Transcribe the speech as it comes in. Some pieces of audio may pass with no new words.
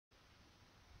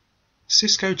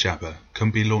Cisco Jabber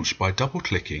can be launched by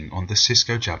double-clicking on the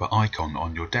Cisco Jabber icon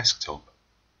on your desktop.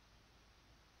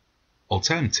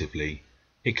 Alternatively,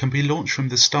 it can be launched from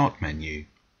the Start menu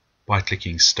by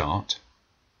clicking Start,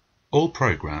 All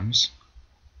Programs,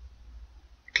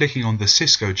 clicking on the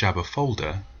Cisco Jabber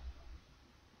folder,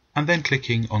 and then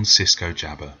clicking on Cisco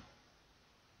Jabber.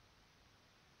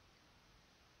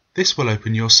 This will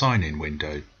open your sign-in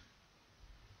window.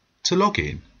 To log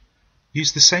in,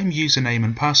 use the same username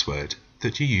and password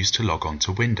that you use to log on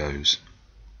to Windows.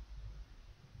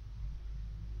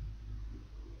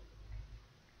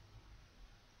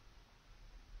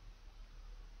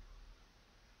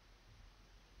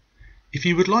 If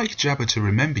you would like Jabber to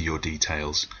remember your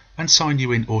details and sign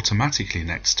you in automatically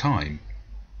next time,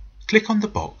 click on the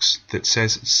box that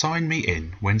says Sign me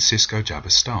in when Cisco Jabber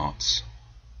starts.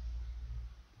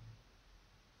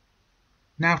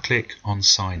 Now click on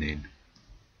Sign in.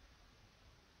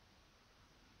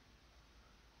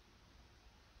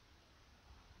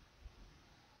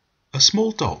 A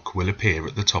small dock will appear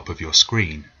at the top of your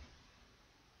screen.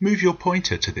 Move your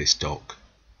pointer to this dock,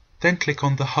 then click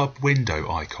on the Hub window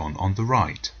icon on the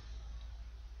right.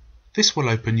 This will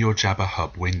open your Jabber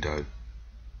Hub window.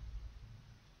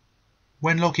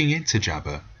 When logging into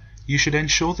Jabber, you should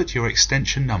ensure that your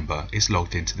extension number is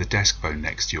logged into the desk phone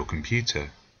next to your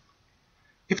computer.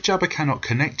 If Jabber cannot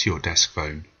connect to your desk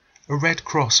phone, a red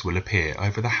cross will appear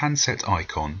over the handset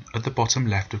icon at the bottom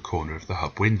left corner of the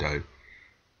Hub window